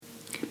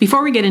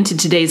Before we get into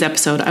today's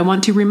episode, I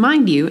want to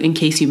remind you, in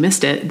case you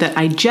missed it, that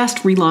I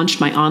just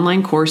relaunched my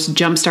online course,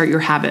 Jumpstart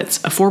Your Habits,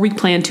 a 4-week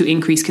plan to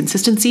increase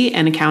consistency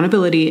and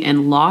accountability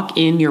and lock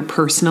in your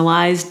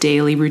personalized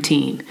daily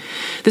routine.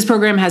 This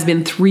program has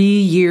been 3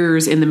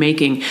 years in the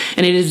making,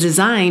 and it is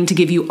designed to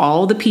give you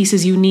all the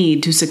pieces you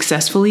need to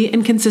successfully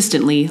and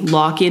consistently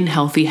lock in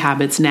healthy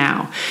habits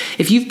now.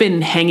 If you've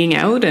been hanging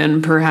out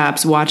and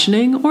perhaps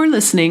watching or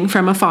listening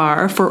from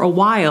afar for a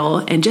while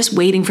and just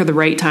waiting for the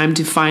right time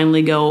to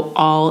finally go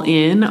all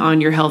in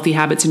on your healthy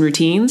habits and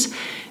routines,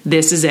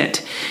 this is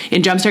it.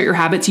 In Jumpstart Your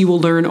Habits, you will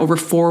learn over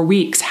 4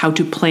 weeks how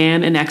to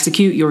plan and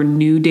execute your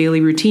new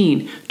daily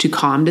routine to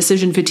calm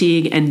decision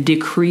fatigue and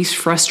decrease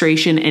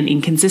frustration and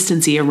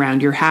inconsistency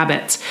around your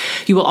habits.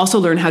 You will also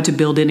learn how to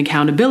build in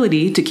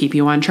accountability to keep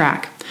you on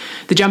track.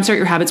 The Jumpstart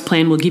Your Habits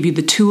plan will give you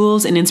the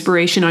tools and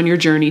inspiration on your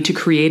journey to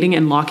creating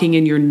and locking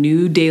in your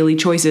new daily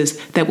choices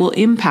that will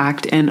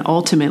impact and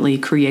ultimately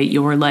create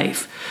your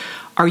life.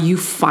 Are you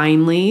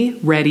finally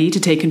ready to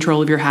take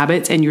control of your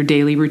habits and your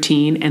daily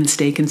routine and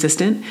stay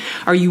consistent?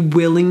 Are you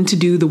willing to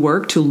do the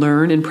work to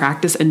learn and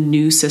practice a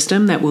new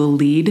system that will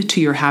lead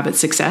to your habit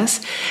success?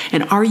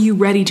 And are you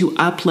ready to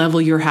up-level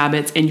your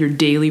habits and your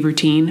daily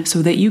routine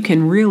so that you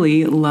can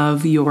really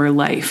love your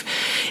life?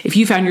 If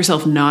you found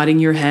yourself nodding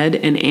your head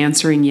and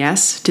answering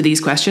yes to these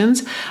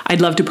questions,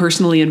 I'd love to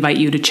personally invite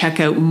you to check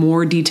out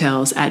more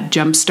details at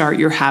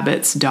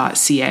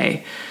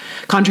jumpstartyourhabits.ca.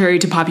 Contrary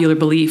to popular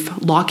belief,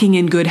 locking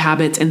in good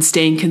habits and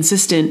staying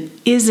consistent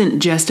isn't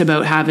just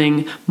about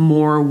having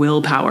more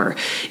willpower.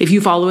 If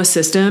you follow a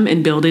system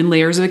and build in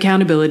layers of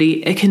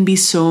accountability, it can be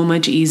so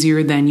much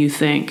easier than you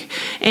think.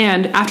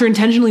 And after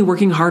intentionally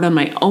working hard on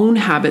my own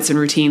habits and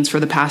routines for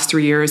the past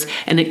 3 years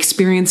and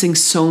experiencing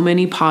so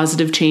many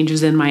positive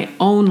changes in my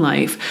own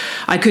life,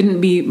 I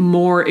couldn't be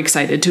more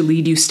excited to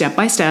lead you step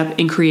by step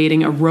in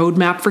creating a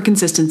roadmap for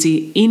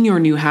consistency in your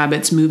new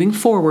habits moving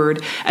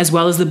forward, as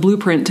well as the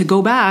blueprint to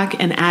go back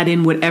and add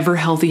in whatever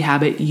healthy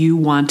habit you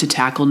want to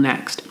tackle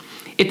next.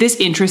 If this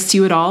interests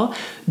you at all,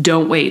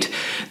 don't wait.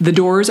 The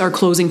doors are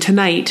closing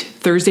tonight,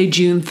 Thursday,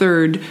 June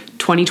 3rd,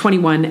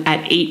 2021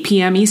 at 8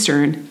 p.m.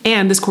 Eastern,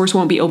 and this course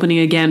won't be opening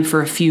again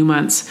for a few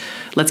months.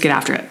 Let's get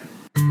after it.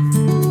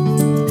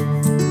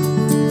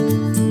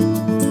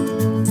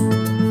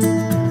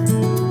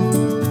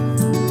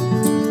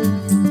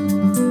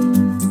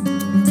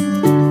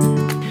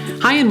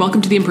 Hi, and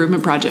welcome to The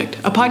Improvement Project,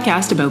 a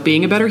podcast about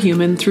being a better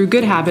human through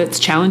good habits,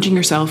 challenging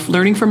yourself,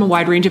 learning from a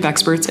wide range of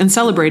experts, and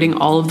celebrating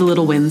all of the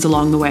little wins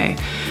along the way.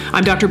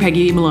 I'm Dr.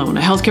 Peggy E. Malone,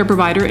 a healthcare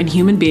provider and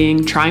human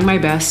being trying my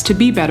best to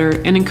be better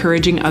and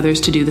encouraging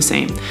others to do the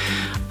same.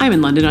 I'm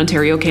in London,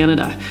 Ontario,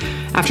 Canada.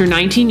 After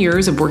 19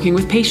 years of working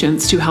with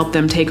patients to help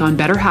them take on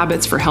better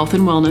habits for health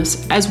and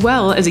wellness, as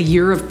well as a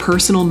year of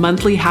personal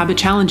monthly habit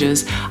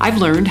challenges, I've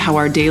learned how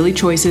our daily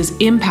choices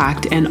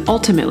impact and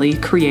ultimately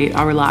create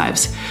our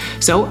lives.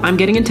 So I'm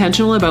getting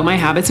intentional about my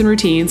habits and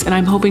routines, and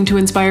I'm hoping to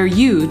inspire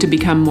you to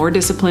become more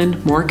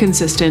disciplined, more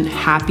consistent,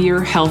 happier,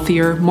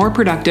 healthier, more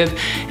productive,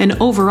 and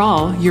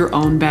overall your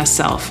own best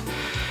self.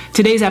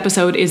 Today's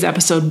episode is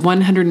episode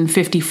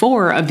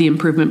 154 of the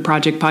Improvement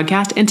Project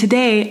podcast, and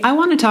today I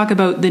want to talk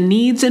about the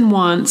needs and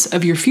wants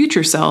of your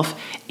future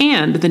self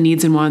and the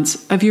needs and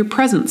wants of your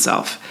present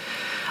self.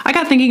 I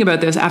got thinking about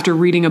this after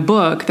reading a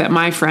book that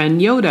my friend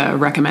Yoda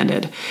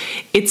recommended.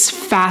 It's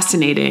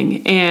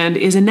fascinating and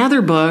is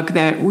another book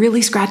that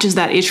really scratches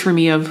that itch for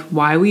me of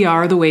why we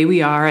are the way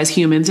we are as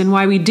humans and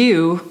why we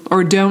do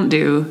or don't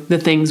do the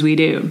things we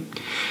do.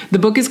 The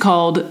book is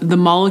called The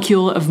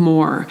Molecule of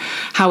More: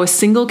 How a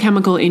Single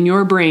Chemical in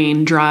Your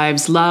Brain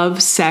Drives Love,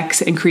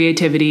 Sex, and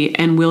Creativity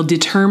and Will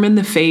Determine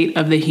the Fate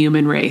of the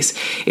Human Race.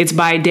 It's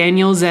by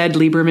Daniel Z.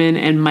 Lieberman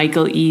and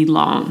Michael E.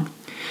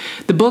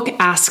 The book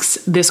asks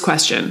this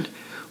question: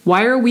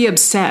 why are we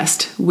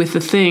obsessed with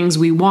the things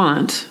we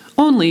want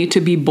only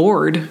to be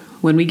bored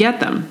when we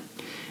get them?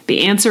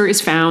 The answer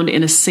is found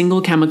in a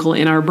single chemical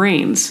in our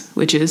brains,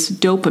 which is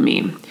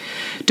dopamine.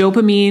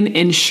 Dopamine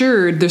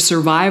ensured the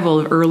survival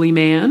of early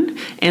man,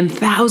 and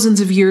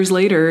thousands of years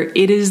later,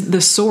 it is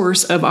the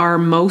source of our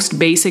most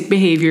basic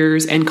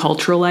behaviors and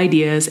cultural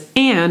ideas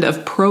and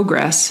of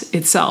progress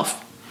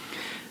itself.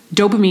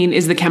 Dopamine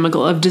is the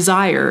chemical of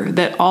desire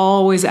that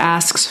always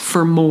asks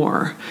for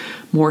more.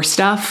 More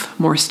stuff,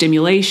 more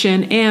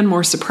stimulation, and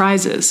more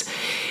surprises.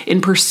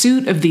 In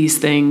pursuit of these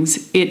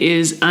things, it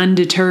is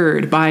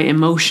undeterred by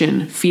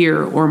emotion,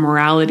 fear, or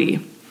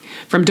morality.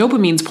 From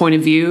dopamine's point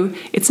of view,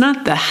 it's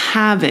not the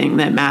having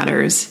that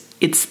matters,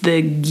 it's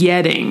the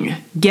getting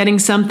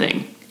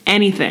something,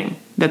 anything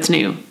that's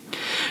new.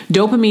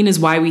 Dopamine is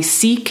why we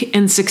seek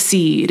and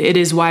succeed. It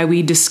is why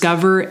we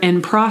discover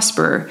and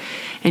prosper.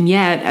 And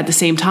yet, at the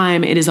same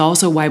time, it is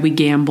also why we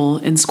gamble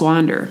and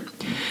squander.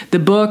 The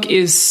book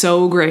is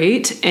so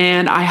great,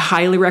 and I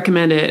highly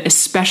recommend it,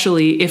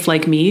 especially if,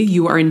 like me,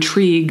 you are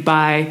intrigued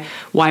by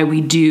why we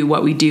do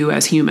what we do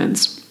as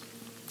humans.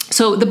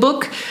 So the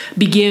book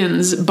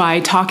begins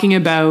by talking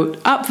about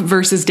up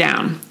versus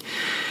down.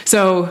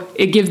 So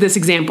it gives this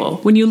example.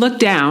 When you look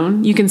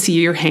down, you can see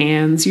your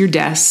hands, your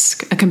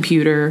desk, a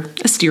computer,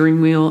 a steering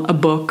wheel, a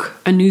book,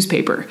 a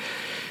newspaper.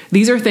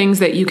 These are things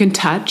that you can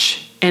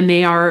touch, and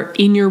they are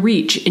in your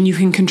reach, and you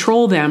can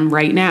control them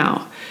right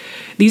now.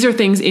 These are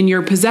things in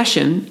your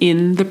possession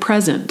in the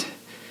present.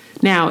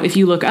 Now, if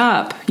you look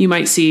up, you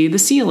might see the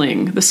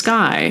ceiling, the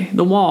sky,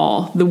 the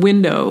wall, the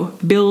window,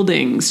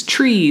 buildings,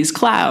 trees,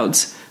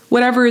 clouds,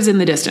 whatever is in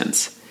the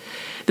distance.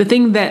 The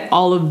thing that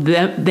all of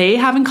them they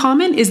have in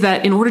common is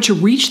that in order to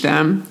reach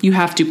them, you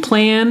have to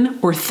plan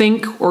or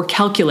think or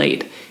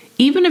calculate.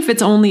 Even if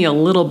it's only a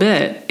little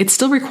bit, it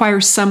still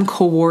requires some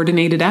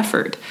coordinated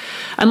effort.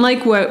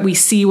 Unlike what we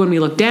see when we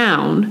look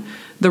down,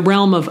 the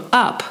realm of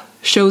up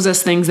shows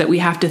us things that we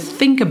have to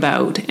think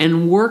about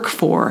and work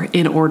for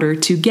in order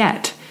to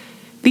get.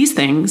 These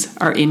things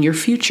are in your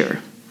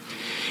future.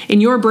 In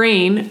your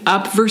brain,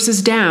 up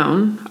versus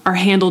down are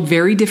handled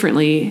very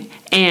differently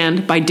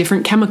and by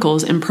different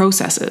chemicals and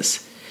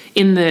processes.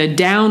 In the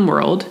down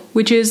world,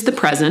 which is the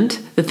present,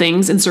 the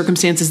things and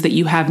circumstances that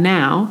you have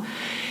now,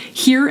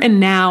 here and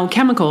now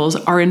chemicals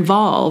are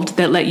involved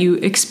that let you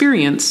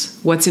experience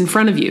what's in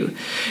front of you.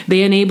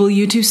 They enable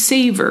you to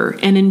savor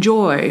and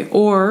enjoy,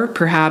 or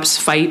perhaps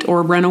fight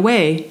or run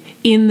away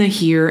in the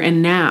here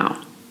and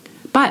now.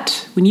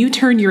 But when you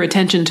turn your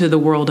attention to the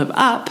world of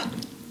up,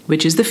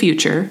 which is the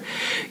future,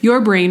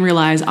 your brain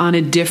relies on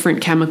a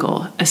different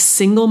chemical, a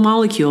single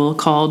molecule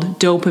called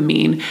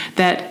dopamine,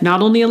 that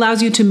not only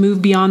allows you to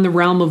move beyond the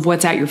realm of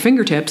what's at your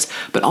fingertips,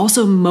 but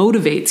also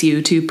motivates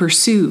you to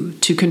pursue,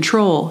 to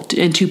control,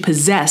 and to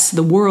possess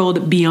the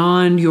world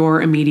beyond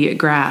your immediate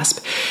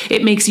grasp.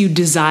 It makes you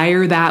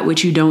desire that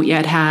which you don't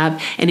yet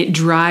have, and it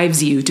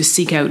drives you to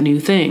seek out new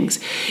things.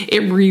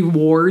 It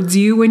rewards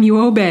you when you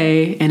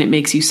obey, and it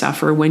makes you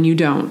suffer when you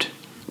don't.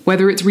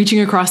 Whether it's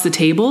reaching across the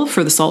table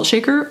for the salt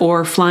shaker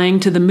or flying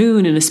to the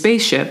moon in a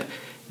spaceship,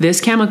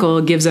 this chemical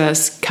gives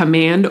us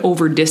command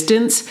over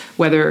distance,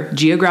 whether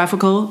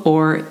geographical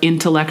or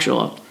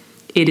intellectual.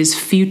 It is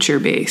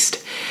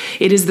future-based.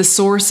 It is the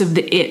source of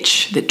the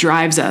itch that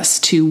drives us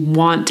to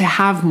want to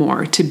have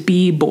more, to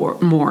be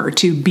more,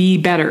 to be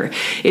better.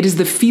 It is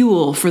the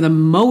fuel for the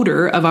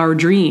motor of our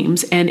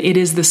dreams, and it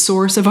is the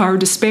source of our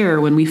despair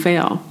when we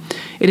fail.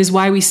 It is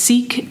why we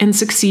seek and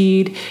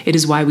succeed. It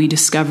is why we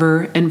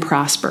discover and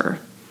prosper.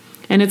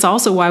 And it's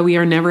also why we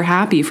are never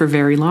happy for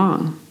very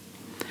long.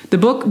 The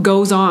book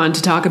goes on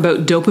to talk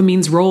about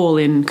dopamine's role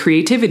in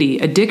creativity,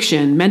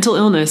 addiction, mental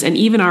illness, and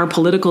even our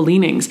political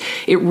leanings.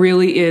 It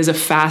really is a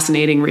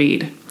fascinating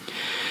read.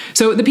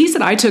 So the piece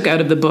that I took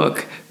out of the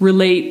book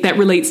that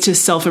relates to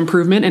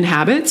self-improvement and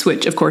habits,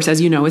 which of course, as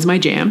you know, is my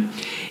jam,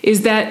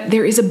 is that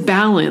there is a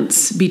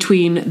balance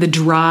between the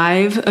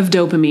drive of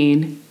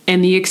dopamine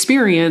and the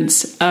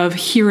experience of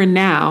here and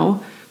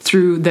now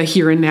through the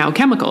here and now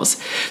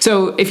chemicals.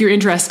 So if you're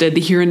interested,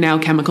 the here and now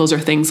chemicals are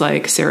things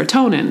like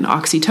serotonin,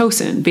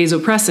 oxytocin,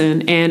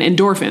 vasopressin, and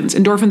endorphins.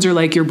 Endorphins are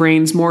like your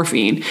brain's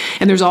morphine.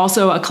 And there's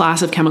also a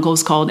class of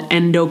chemicals called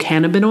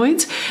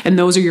endocannabinoids, and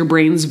those are your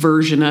brain's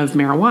version of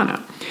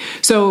marijuana.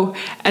 So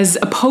as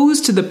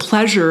opposed to the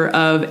pleasure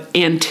of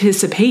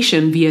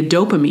anticipation via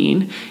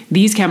dopamine,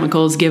 these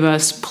chemicals give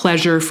us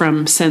pleasure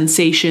from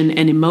sensation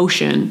and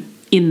emotion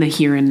in the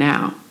here and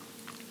now.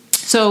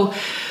 So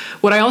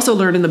what I also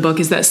learned in the book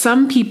is that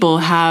some people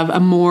have a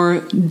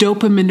more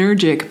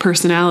dopaminergic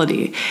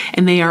personality,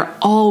 and they are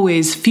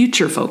always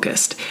future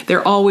focused.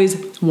 They're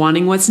always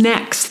wanting what's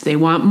next. They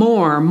want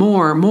more,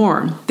 more,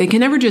 more. They can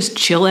never just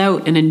chill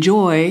out and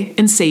enjoy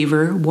and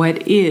savor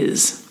what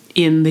is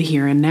in the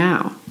here and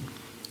now.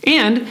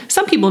 And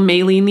some people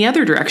may lean the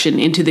other direction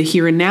into the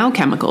here and now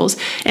chemicals,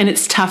 and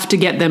it's tough to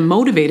get them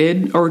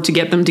motivated or to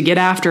get them to get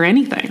after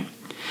anything.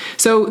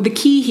 So the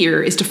key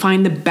here is to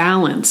find the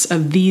balance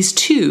of these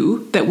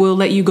two that will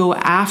let you go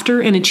after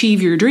and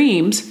achieve your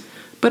dreams,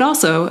 but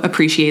also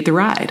appreciate the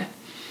ride.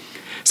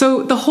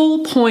 So the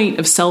whole point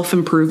of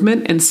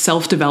self-improvement and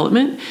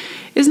self-development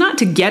is not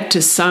to get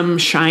to some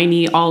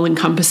shiny,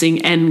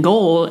 all-encompassing end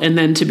goal and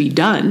then to be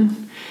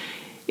done.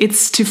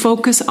 It's to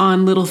focus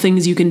on little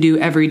things you can do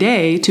every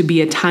day to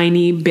be a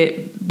tiny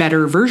bit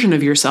better version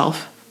of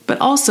yourself, but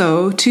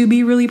also to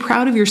be really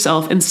proud of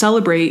yourself and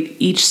celebrate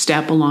each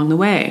step along the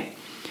way.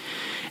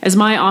 As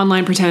my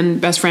online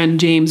pretend best friend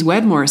James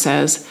Wedmore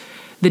says,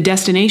 the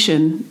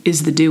destination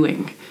is the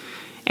doing.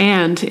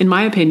 And in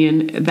my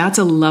opinion, that's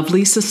a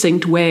lovely,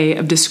 succinct way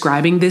of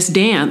describing this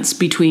dance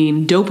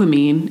between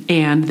dopamine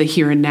and the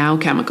here and now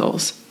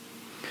chemicals.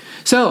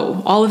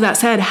 So, all of that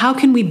said, how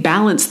can we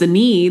balance the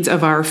needs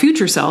of our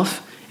future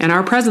self and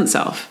our present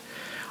self?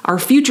 Our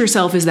future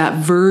self is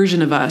that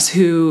version of us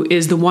who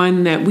is the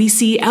one that we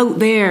see out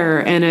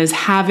there and is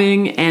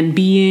having and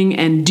being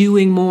and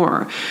doing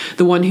more.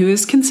 The one who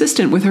is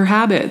consistent with her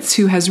habits,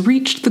 who has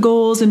reached the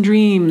goals and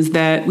dreams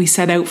that we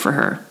set out for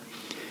her.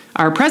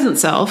 Our present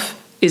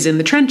self is in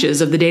the trenches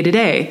of the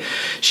day-to-day.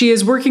 She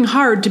is working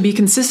hard to be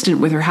consistent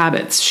with her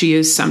habits. She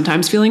is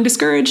sometimes feeling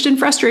discouraged and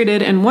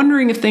frustrated and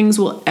wondering if things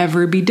will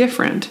ever be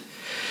different.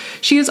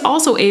 She is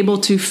also able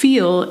to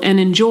feel and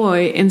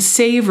enjoy and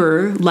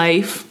savor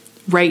life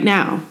right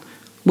now.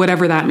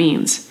 whatever that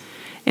means.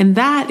 And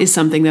that is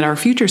something that our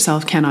future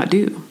self cannot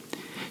do.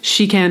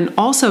 She can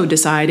also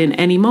decide in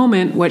any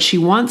moment what she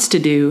wants to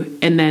do,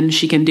 and then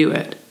she can do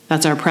it.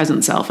 That's our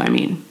present self, I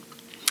mean.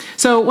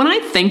 So when I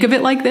think of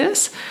it like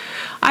this,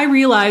 I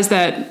realize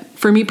that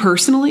for me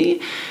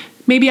personally,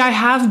 maybe I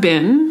have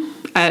been,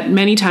 at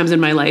many times in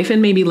my life,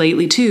 and maybe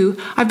lately too,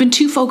 I've been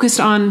too focused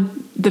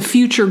on the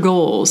future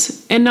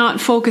goals and not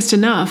focused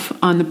enough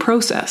on the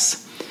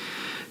process.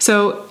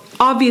 So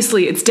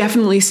obviously, it's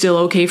definitely still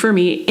okay for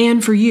me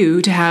and for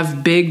you to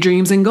have big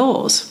dreams and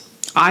goals.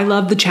 I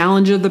love the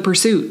challenge of the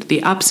pursuit,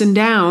 the ups and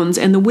downs,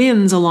 and the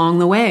wins along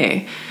the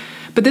way.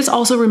 But this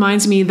also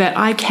reminds me that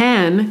I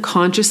can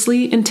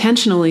consciously,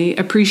 intentionally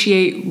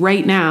appreciate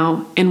right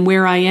now and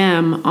where I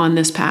am on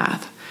this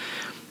path.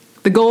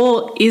 The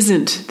goal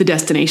isn't the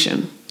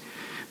destination.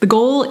 The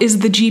goal is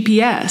the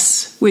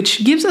GPS,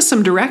 which gives us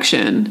some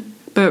direction,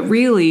 but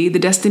really the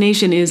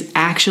destination is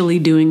actually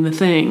doing the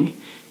thing,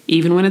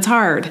 even when it's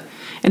hard,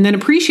 and then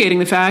appreciating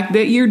the fact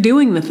that you're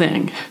doing the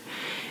thing.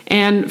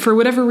 And for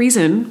whatever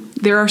reason,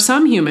 there are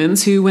some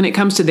humans who, when it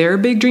comes to their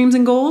big dreams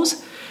and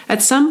goals,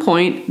 at some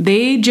point,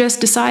 they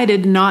just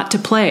decided not to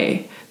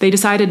play. They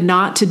decided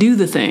not to do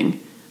the thing.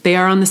 They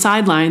are on the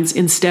sidelines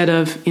instead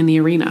of in the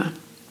arena.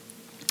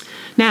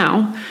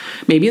 Now,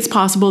 maybe it's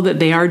possible that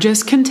they are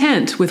just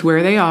content with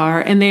where they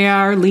are and they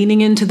are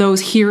leaning into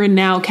those here and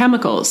now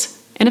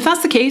chemicals. And if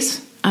that's the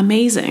case,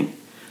 amazing.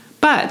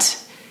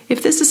 But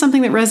if this is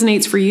something that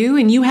resonates for you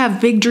and you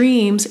have big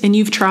dreams and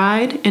you've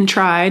tried and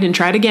tried and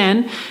tried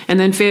again and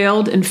then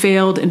failed and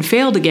failed and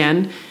failed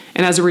again,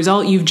 and as a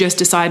result you've just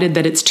decided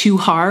that it's too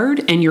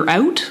hard and you're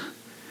out,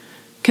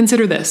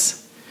 consider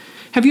this.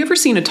 Have you ever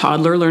seen a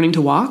toddler learning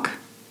to walk?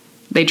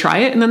 They try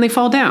it and then they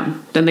fall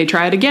down. Then they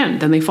try it again,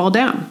 then they fall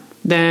down.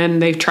 Then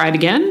they've tried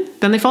again,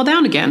 then they fall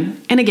down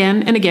again, and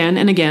again and again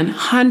and again,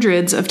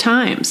 hundreds of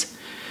times.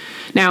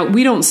 Now,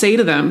 we don't say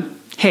to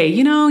them, hey,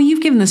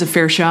 you've given this a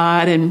fair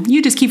shot and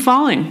you just keep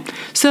falling.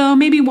 So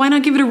maybe why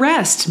not give it a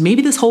rest?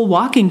 Maybe this whole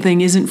walking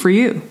thing isn't for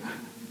you.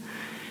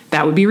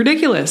 That would be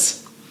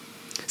ridiculous.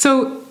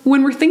 So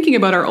when we're thinking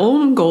about our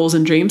own goals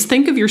and dreams,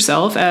 think of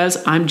yourself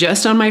as I'm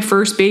just on my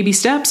first baby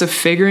steps of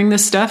figuring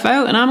this stuff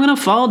out and I'm going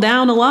to fall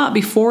down a lot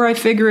before I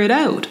figure it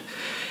out.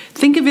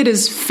 Think of it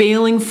as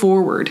failing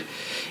forward.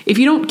 If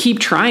you don't keep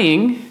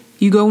trying,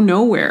 you go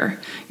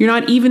nowhere. You're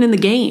not even in the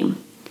game.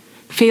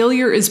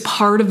 Failure is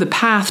part of the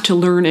path to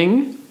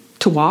learning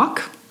to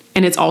walk,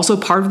 and it's also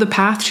part of the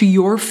path to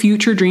your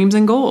future dreams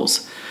and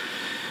goals.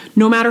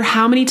 No matter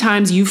how many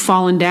times you've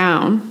fallen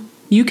down,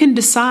 you can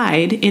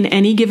decide in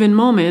any given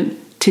moment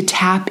to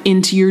tap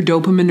into your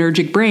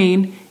dopaminergic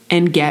brain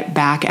and get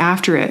back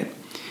after it.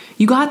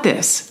 You got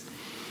this.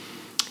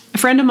 A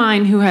friend of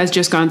mine who has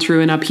just gone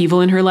through an upheaval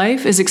in her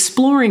life is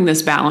exploring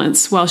this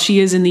balance while she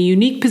is in the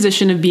unique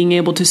position of being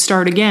able to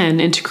start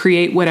again and to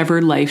create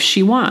whatever life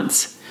she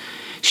wants.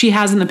 She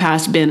has in the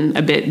past been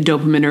a bit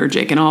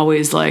dopaminergic and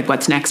always like,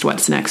 what's next,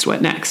 what's next,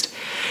 what next?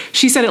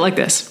 She said it like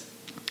this: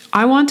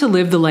 I want to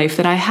live the life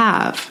that I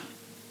have,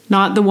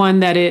 not the one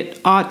that it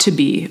ought to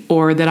be,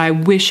 or that I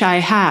wish I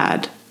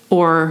had,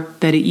 or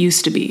that it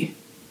used to be.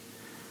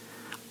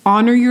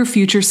 Honor your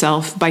future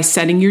self by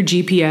setting your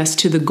GPS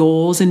to the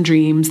goals and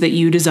dreams that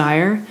you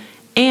desire,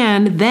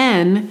 and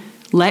then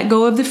let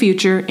go of the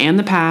future and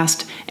the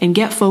past and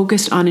get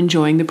focused on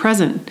enjoying the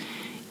present.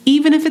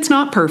 Even if it's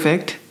not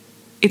perfect,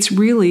 it's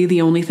really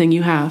the only thing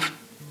you have.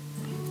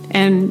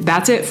 And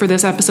that's it for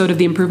this episode of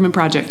The Improvement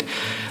Project.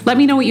 Let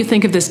me know what you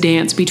think of this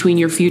dance between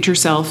your future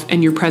self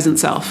and your present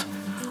self.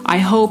 I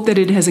hope that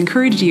it has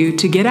encouraged you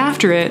to get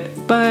after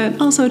it, but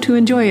also to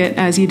enjoy it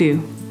as you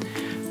do.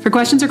 For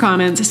questions or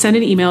comments, send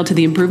an email to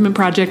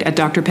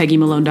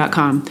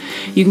theimprovementproject@drpeggymalone.com.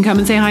 You can come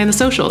and say hi on the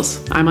socials.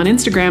 I'm on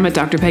Instagram at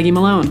Dr. Peggy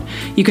Malone.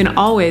 You can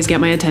always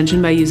get my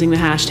attention by using the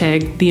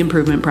hashtag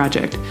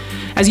 #TheImprovementProject.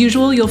 As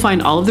usual, you'll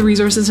find all of the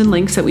resources and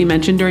links that we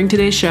mentioned during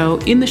today's show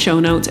in the show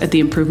notes at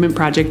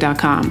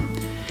theimprovementproject.com.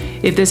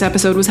 If this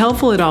episode was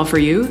helpful at all for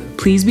you,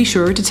 please be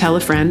sure to tell a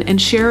friend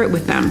and share it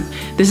with them.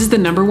 This is the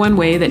 #1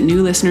 way that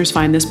new listeners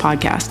find this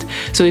podcast.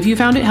 So if you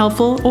found it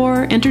helpful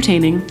or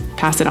entertaining,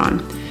 pass it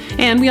on.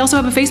 And we also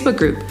have a Facebook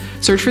group.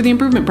 Search for The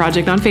Improvement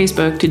Project on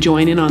Facebook to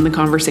join in on the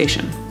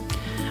conversation.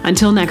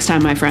 Until next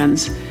time, my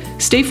friends,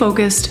 stay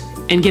focused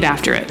and get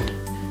after it.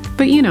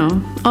 But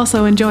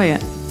also enjoy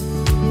it.